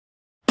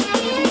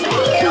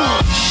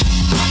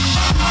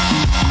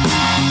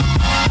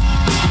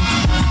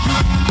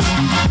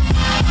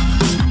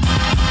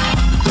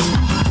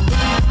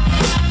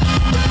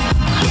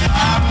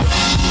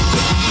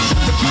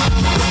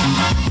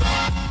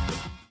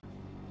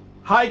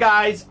Hi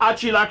guys,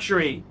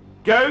 ArchieLuxury.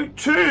 Go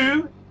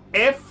to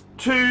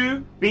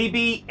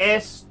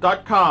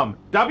f2bbs.com,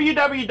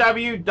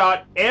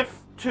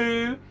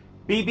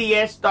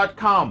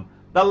 www.f2bbs.com,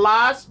 the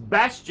last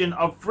bastion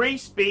of free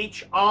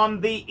speech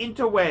on the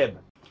interweb.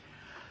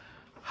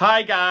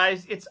 Hi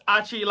guys, it's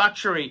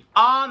ArchieLuxury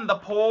on the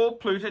Paul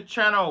Pluta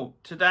channel.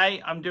 Today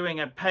I'm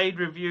doing a paid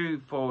review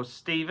for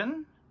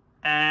Stephen,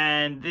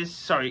 and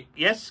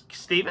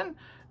Stephen.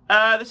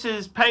 This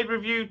is paid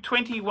review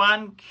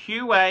 21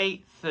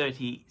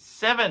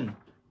 QA37.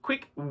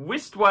 Quick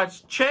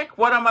wristwatch check.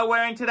 What am I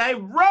wearing today?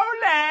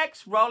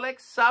 Rolex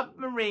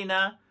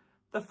Submariner,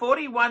 the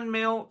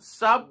 41mm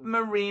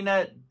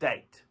Submariner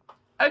date.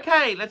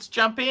 Okay, let's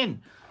jump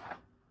in.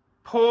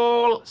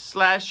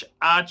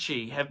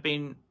 Paul/Archie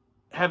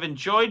have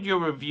enjoyed your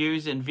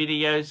reviews and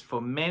videos for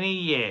many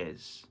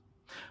years.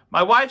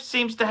 My wife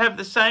seems to have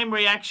the same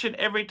reaction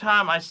every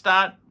time I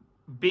start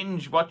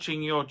binge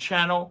watching your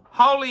channel.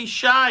 Holy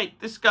shite,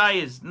 this guy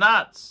is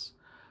nuts.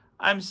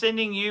 I'm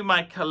sending you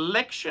my my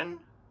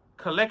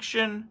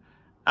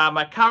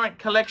current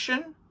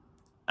collection.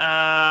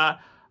 I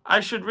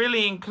should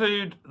really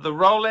include the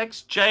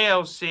Rolex,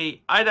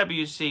 JLC,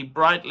 IWC,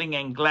 Breitling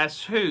and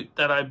Glass Hoot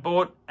that I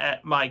bought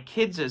at my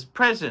kids as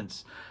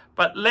presents.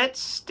 But let's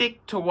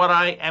stick to what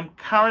I am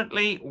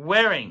currently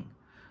wearing.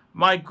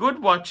 My good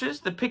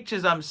watches, the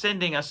pictures I'm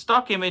sending are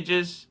stock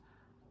images.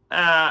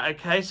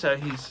 Okay, so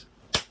he's,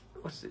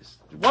 what's this?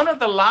 One of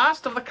the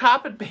last of the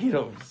carpet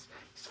beetles.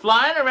 He's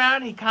flying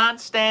around. He can't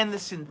stand the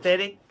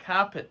synthetic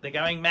carpet. They're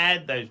going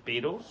mad, those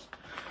beetles.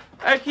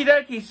 Okie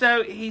dokie.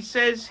 So he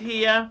says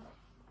here,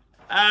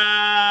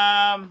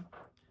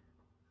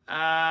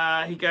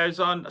 he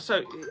goes on.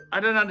 So I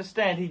don't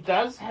understand. He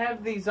does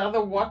have these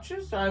other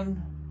watches.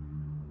 I'm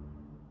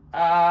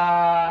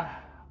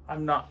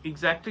not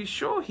exactly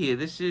sure here.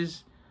 This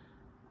is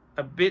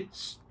a bit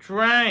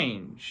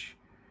strange.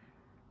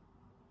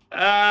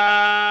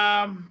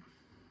 Yeah,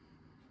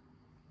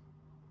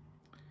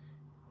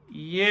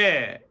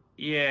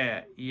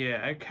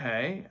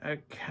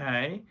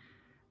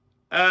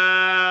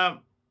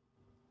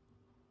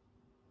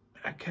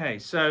 okay,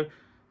 so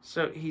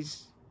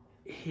he's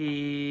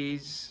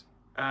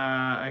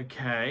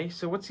okay,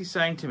 so what's he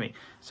saying to me?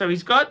 So he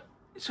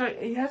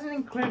hasn't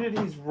included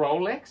his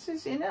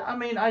Rolexes in it? I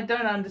mean, I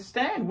don't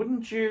understand.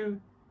 Wouldn't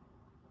you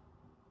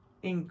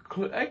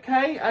include?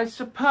 Okay, I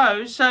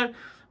suppose. So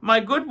my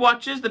good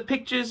watches, the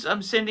pictures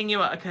I'm sending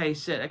you. Okay, he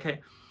said, okay.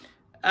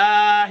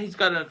 He's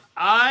got an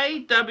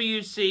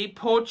IWC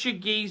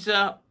Portuguese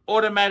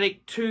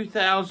automatic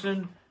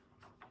 2000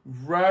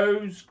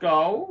 rose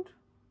gold.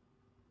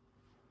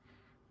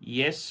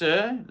 Yes,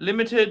 sir.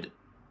 Limited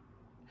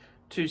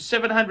to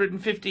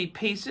 750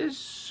 pieces,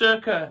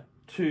 circa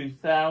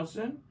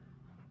 2000.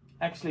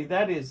 Actually,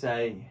 that is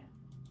an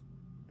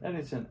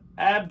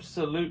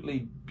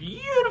absolutely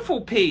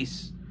beautiful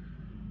piece.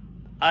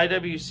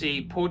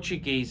 IWC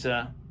Portuguese.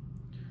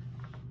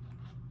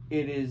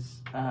 It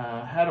is,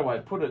 how do I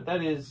put it?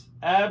 That is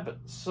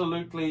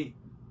absolutely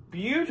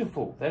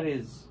beautiful. That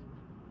is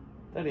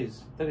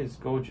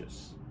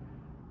gorgeous.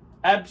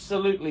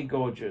 Absolutely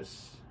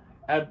gorgeous.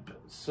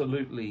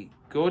 Absolutely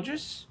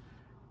gorgeous.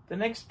 The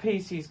next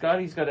piece he's got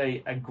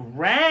a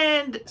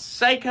Grand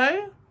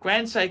Seiko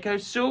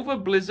Silver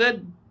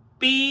Blizzard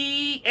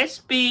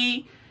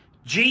SB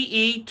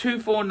GE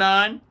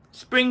 249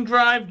 spring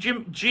drive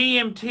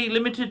GMT,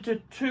 limited to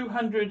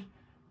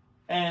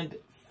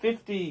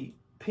 250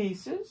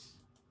 pieces.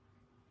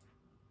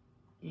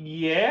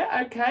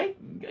 Yeah, okay.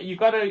 You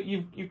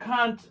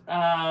can't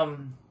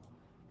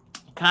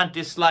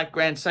dislike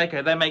Grand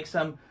Seiko. They make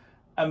some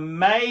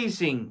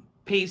amazing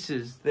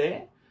pieces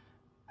there.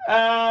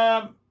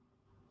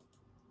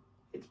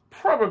 It's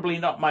probably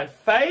not my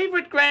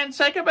favorite Grand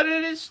Seiko, but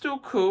it is still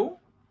cool.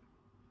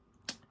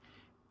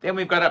 Then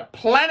we've got a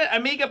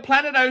Omega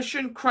Planet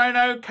Ocean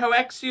Chrono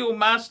Coaxial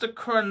Master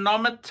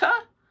Chronometer.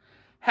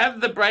 Have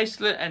the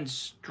bracelet and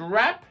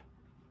strap.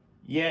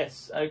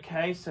 Yes,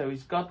 okay, so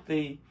he's got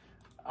the,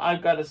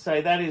 I've got to say,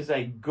 that is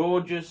a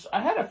gorgeous, I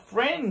had a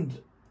friend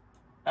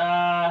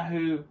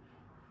who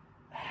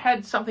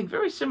had something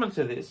very similar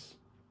to this.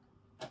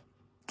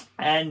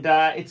 And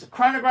it's a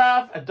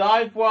chronograph, a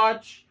dive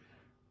watch,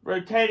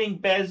 rotating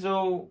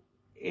bezel.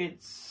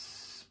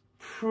 It's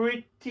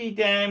pretty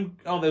damn,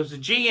 oh, there was a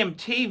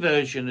GMT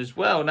version as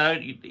well. No,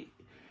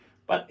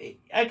 but,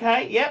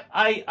 okay, yep,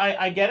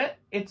 I get it.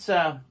 It's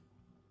a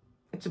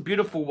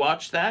beautiful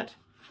watch, that.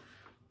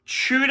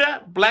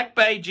 Tudor Black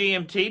Bay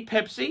GMT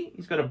Pepsi.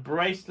 He's got a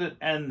bracelet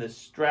and the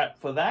strap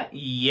for that.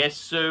 Yes,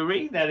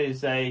 sirree. That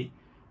is a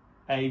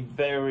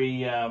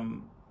very, I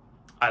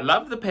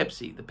love the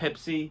Pepsi. The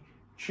Pepsi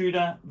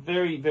Tudor,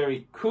 very,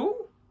 very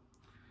cool.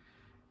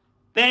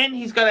 Then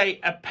he's got a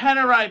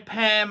Panerai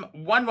Pam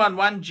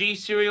 111 G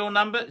serial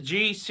number,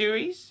 G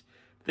series.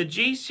 The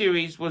G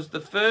series was the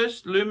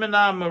first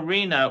Luminar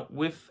Marina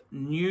with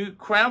new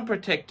crown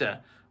protector,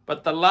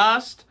 but the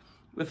last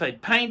with a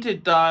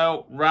painted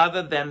dial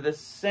rather than the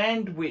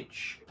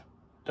sandwich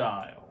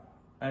dial.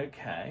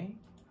 Okay.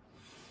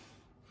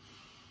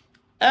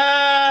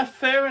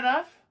 fair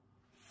enough.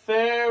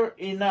 Fair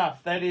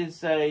enough. That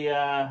is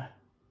a,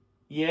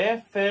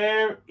 yeah,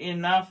 fair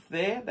enough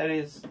there. That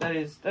is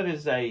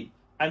a,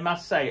 I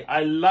must say,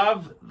 I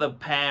love the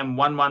PAM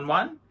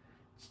 111.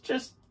 It's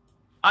just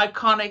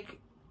iconic,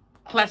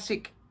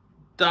 classic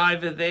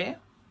diver there.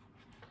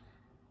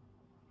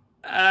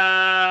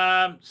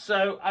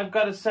 So I've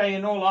got to say,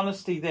 in all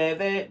honesty,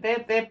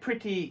 they're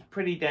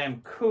pretty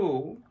damn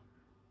cool.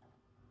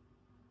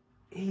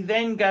 He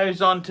then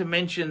goes on to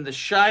mention the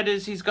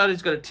shiders he's got.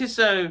 He's got a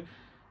Tissot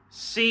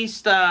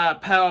C-Star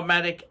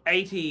Powermatic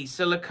 80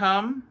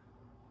 Silicone,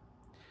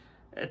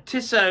 a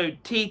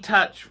Tissot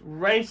T-Touch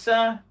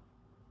Racer.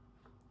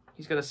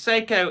 He's got a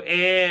Seiko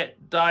Air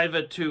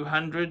Diver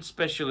 200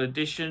 Special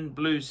Edition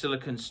Blue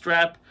Silicone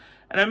Strap,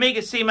 an Omega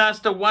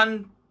Seamaster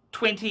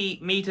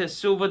 120-meter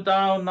silver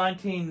dial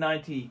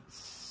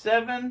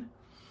 1997,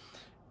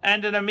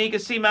 and an Omega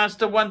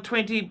Seamaster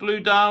 120 blue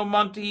dial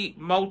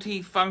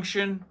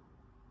multi-function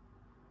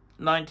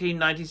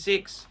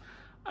 1996.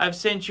 I've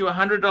sent you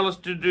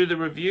 $100 to do the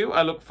review.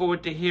 I look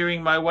forward to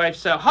hearing my wife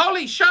say,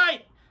 "Holy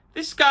shite,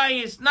 this guy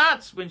is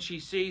nuts," when she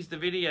sees the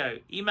video.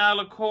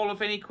 Email or call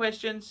if any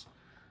questions.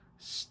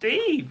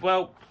 Steve,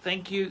 well,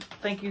 thank you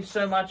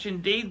so much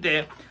indeed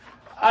there.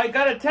 I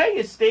gotta tell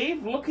you,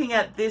 Steve, looking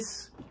at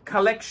this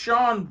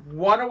collection,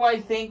 what do I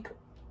think?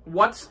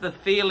 What's the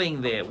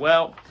feeling there?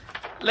 Well,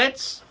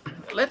 let's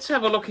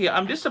have a look here.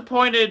 I'm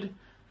disappointed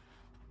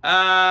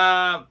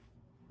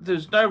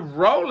there's no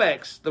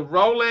Rolex. The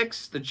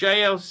Rolex, the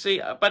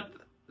JLC, but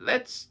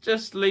let's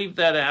just leave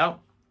that out.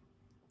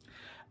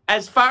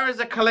 As far as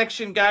the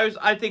collection goes,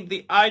 I think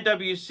the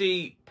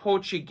IWC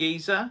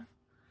Portuguesa,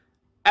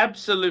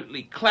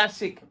 absolutely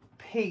classic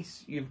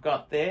piece you've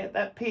got there.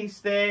 That piece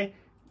there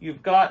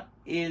you've got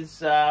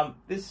is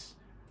this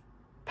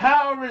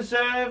Power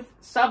Reserve,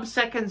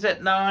 sub-seconds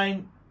at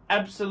 9,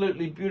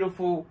 absolutely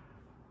beautiful,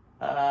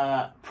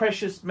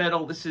 precious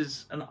metal. This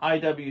is an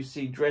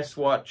IWC dress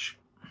watch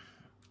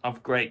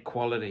of great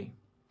quality.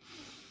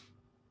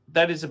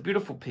 That is a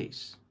beautiful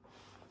piece.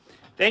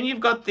 Then you've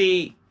got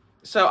the,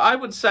 so I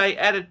would say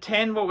out of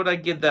 10, what would I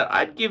give that?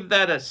 I'd give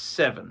that a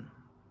 7.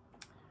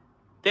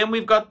 Then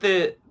we've got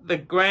the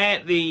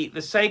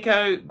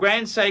Seiko,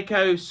 Grand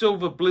Seiko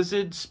Silver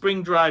Blizzard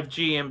Spring Drive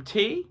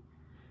GMT.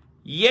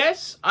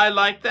 Yes, I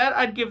like that.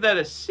 I'd give that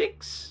a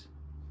 6.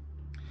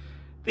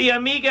 The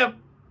Omega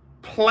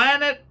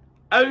Planet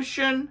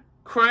Ocean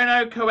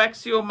Chrono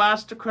Coaxial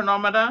Master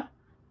Chronometer.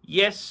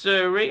 Yes,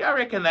 sirree. I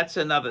reckon that's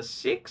another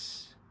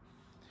 6.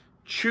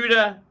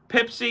 Tudor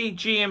Pepsi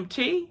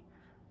GMT.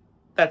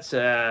 That's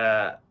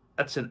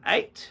an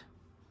 8.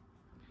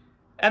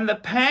 And the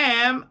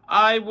PAM,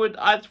 I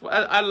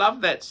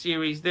love that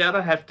series there.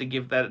 I'd have to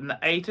give that an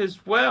 8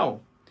 as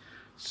well.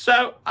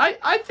 So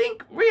I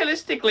think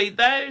realistically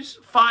those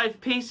 5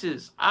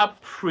 pieces are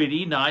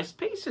pretty nice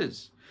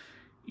pieces.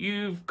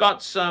 You've got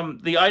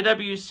the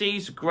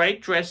IWC's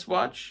great dress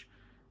watch.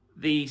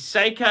 The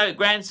Seiko,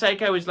 Grand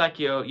Seiko is like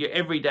your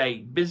everyday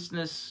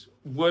business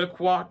work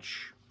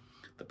watch.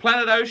 The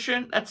Planet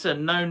Ocean, that's a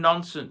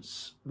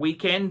no-nonsense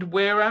weekend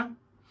wearer.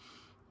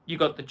 You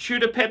got the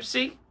Tudor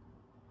Pepsi.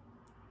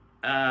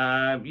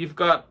 You've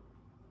got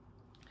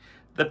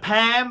the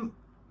PAM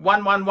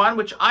 111,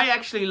 which I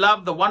actually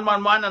love the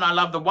 111, and I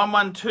love the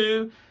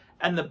 112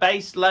 and the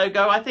base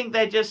logo. I think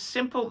they're just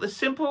simple. The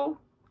simple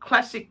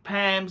classic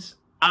PAMs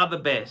are the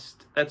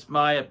best. That's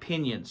my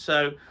opinion.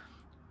 So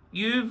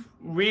you've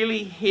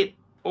really hit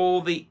all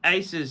the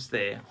aces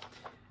there.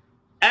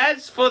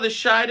 As for the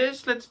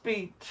shiders, let's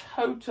be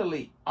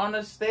totally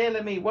honest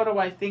there. What do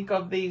I think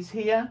of these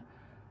here?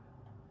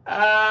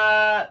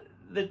 The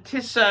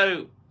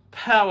Tissot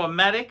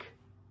Powermatic.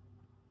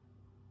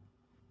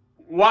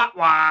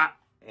 Wah.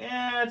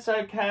 Yeah, it's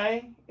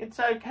okay. It's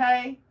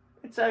okay.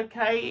 It's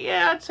okay.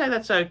 Yeah, I'd say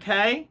that's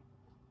okay.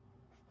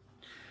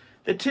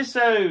 The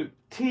Tissot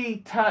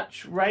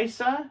T-Touch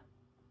Racer.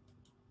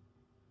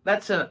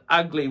 That's an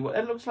ugly one.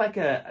 It looks like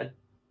a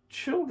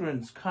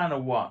children's kind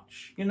of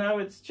watch. You know,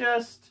 it's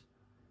just,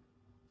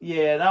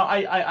 yeah, no,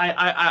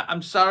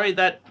 I'm sorry,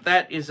 that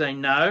is a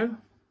no.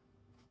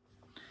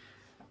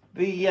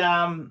 The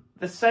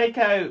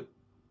Seiko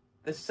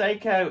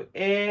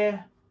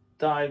Air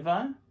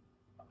Diver,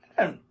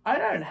 I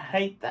don't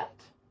hate that.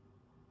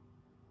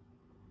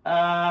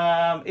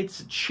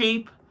 It's a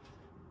cheap,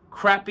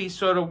 crappy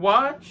sort of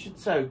watch.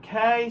 It's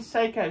okay.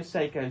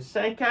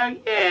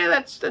 Seiko. Yeah,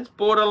 that's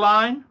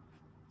borderline.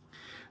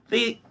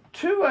 The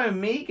 2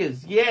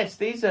 Omegas, yes,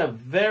 these are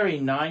very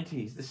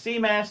 90s. The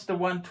Seamaster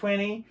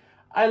 120.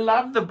 I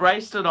love the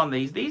bracelet on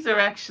these. These are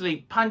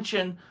actually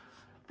punching.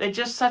 They're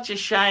just such a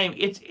shame.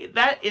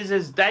 That is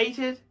as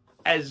dated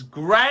as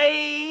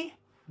grey.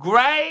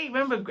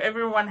 Remember,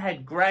 everyone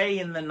had grey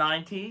in the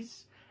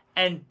 90s,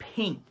 and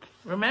pink.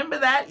 Remember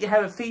that? You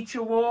have a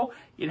feature wall.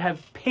 You'd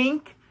have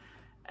pink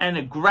and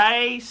a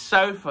grey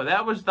sofa.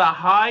 That was the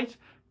height.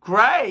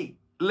 Grey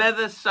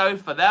leather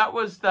sofa. That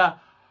was the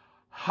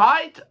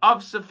height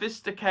of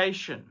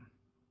sophistication.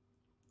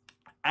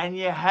 And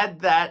you had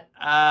that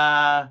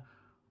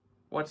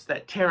what's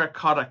that,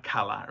 terracotta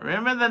color.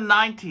 Remember the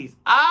 90s?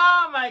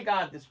 Oh my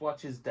God, this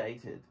watch is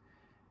dated.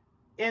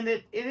 And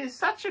it is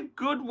such a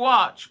good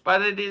watch,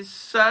 but it is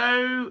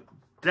so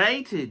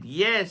dated.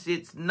 Yes,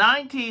 it's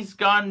 90s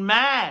gone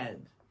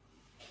mad.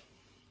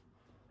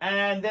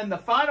 And then the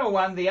final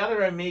one, the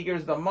other Omega,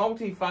 is the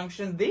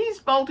multifunction. These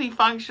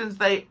multifunctions,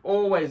 they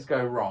always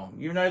go wrong.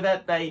 You know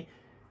that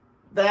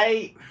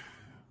they're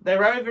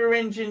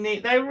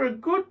over-engineered. They were a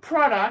good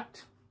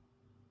product.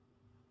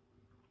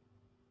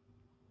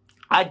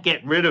 I'd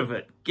get rid of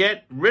it.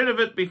 Get rid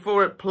of it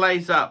before it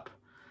plays up.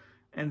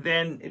 And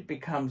then it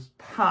becomes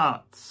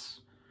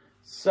parts.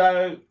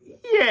 So,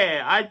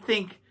 yeah, I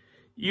think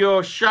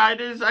your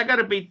shiders, I got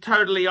to be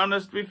totally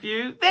honest with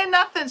you, they're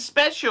nothing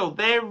special.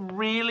 They're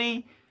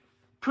really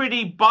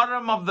pretty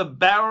bottom of the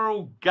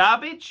barrel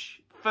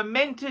garbage.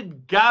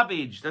 Fermented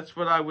garbage, that's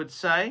what I would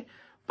say.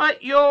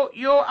 But your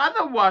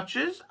other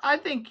watches, I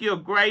think your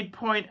grade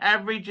point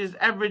average is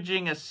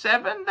averaging a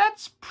 7.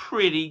 That's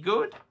pretty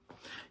good.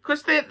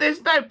 Because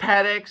there's no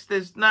Patek,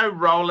 there's no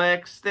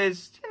Rolex,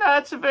 there's, you know,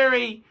 it's a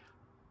very,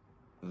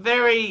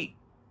 very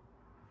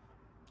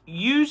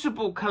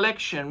usable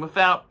collection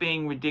without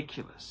being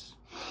ridiculous.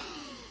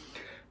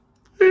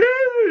 The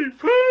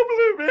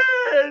problem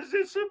is,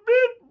 it's a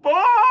bit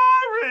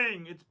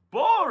boring. It's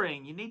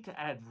boring. You need to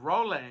add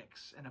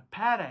Rolex and a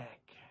Patek.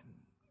 And,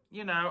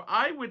 you know,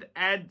 I would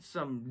add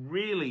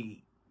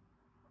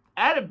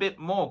a bit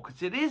more,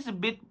 because it is a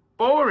bit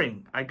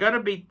boring. I got to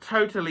be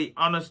totally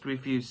honest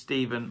with you,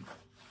 Stephen.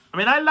 I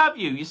mean, I love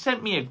you. You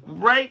sent me a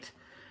great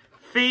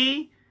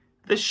fee.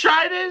 The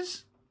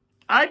shiders,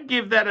 I'd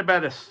give that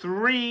about a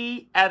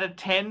 3 out of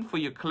 10 for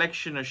your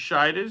collection of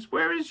shiders.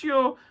 Whereas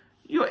your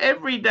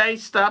everyday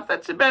stuff,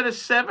 that's about a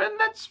 7.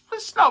 That's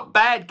not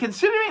bad,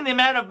 considering the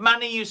amount of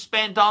money you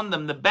spent on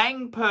them. The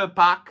bang per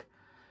buck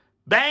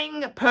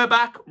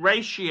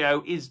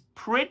ratio is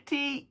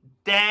pretty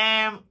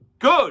damn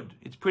good.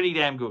 It's pretty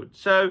damn good.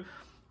 So,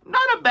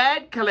 not a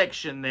bad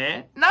collection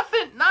there.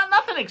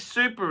 Nothing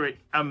super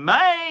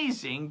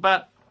amazing,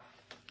 but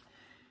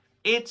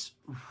it's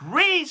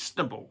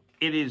reasonable.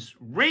 It is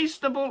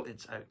reasonable.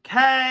 It's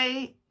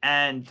okay.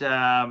 And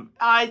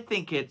I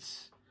think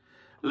it's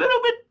a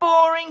little bit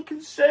boring,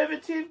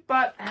 conservative,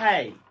 but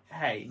hey,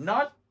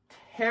 not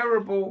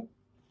terrible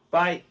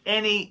by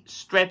any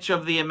stretch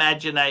of the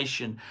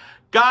imagination.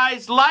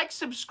 Guys, like,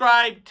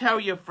 subscribe, tell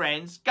your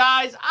friends.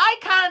 Guys, I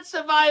can't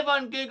survive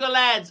on Google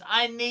Ads.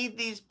 I need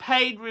these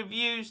paid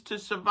reviews to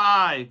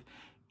survive.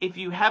 If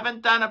you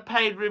haven't done a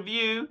paid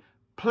review,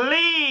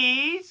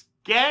 please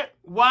get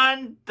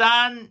one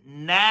done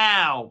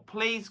now.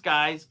 Please,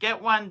 guys,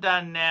 get one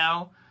done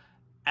now,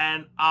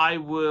 and I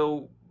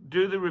will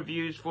do the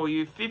reviews for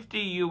you.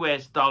 $50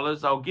 US.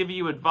 I'll give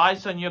you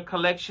advice on your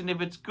collection.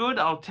 If it's good,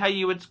 I'll tell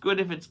you it's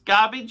good. If it's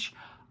garbage,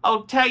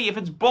 I'll tell you. If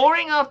it's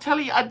boring, I'll tell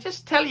you. I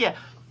just tell you.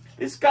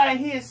 This guy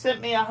here sent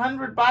me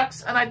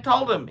 $100, and I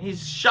told him his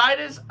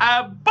shiders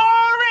are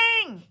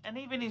boring, and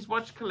even his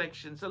watch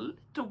collection's a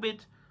little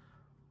bit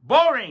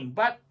boring.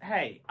 But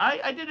hey,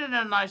 I did it in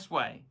a nice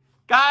way.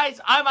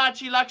 Guys, I'm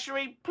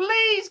ArchieLuxury.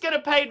 Please get a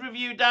paid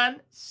review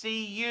done.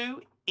 See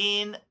you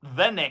in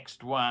the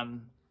next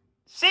one.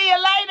 See you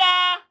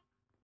later.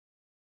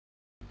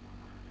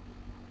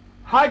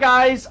 Hi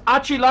guys,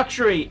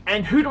 ArchieLuxury.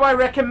 And who do I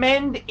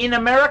recommend in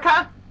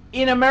America?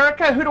 In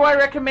America, who do I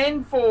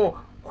recommend for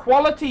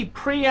quality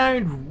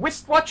pre-owned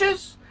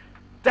wristwatches?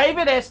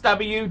 David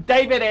SW,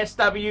 David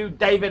SW,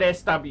 David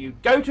SW.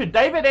 Go to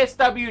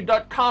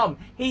davidsw.com.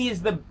 He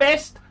is the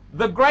best,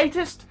 the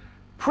greatest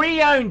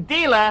pre-owned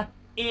dealer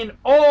in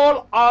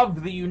all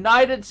of the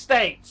United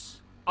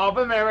States of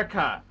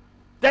America.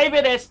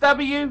 David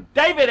SW,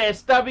 David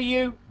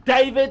SW,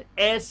 David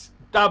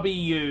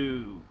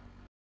SW.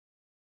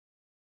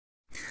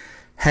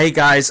 Hey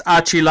guys,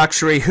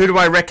 ArchieLuxury. Who do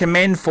I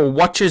recommend for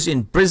watches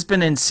in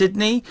Brisbane and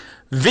Sydney?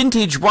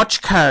 Vintage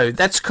Watch Co.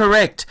 That's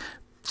correct.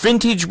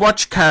 Vintage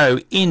Watch Co.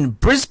 in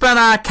Brisbane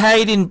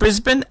Arcade in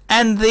Brisbane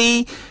and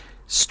the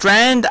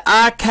Strand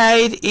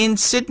Arcade in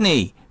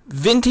Sydney.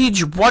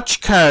 Vintage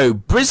Watch Co.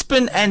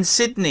 Brisbane and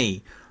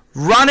Sydney.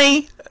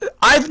 Ronnie,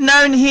 I've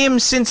known him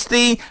since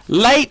the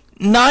late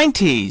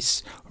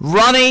 90s.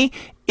 Ronnie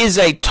is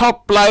a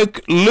top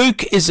bloke.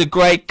 Luke is a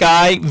great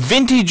guy.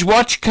 Vintage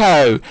Watch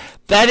Co.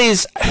 That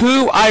is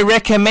who I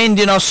recommend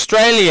in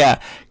Australia.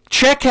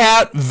 Check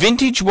out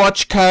Vintage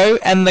Watch Co.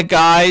 and the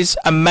guys'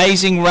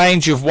 amazing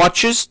range of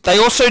watches. They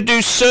also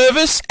do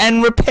service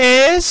and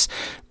repairs.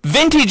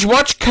 Vintage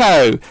Watch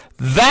Co.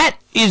 That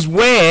is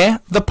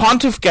where the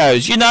Pontiff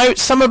goes. You know,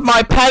 some of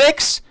my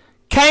Pateks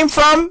came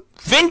from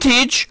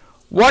Vintage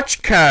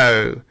Watch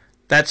Co.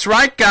 That's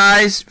right,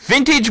 guys.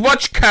 Vintage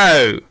Watch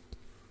Co.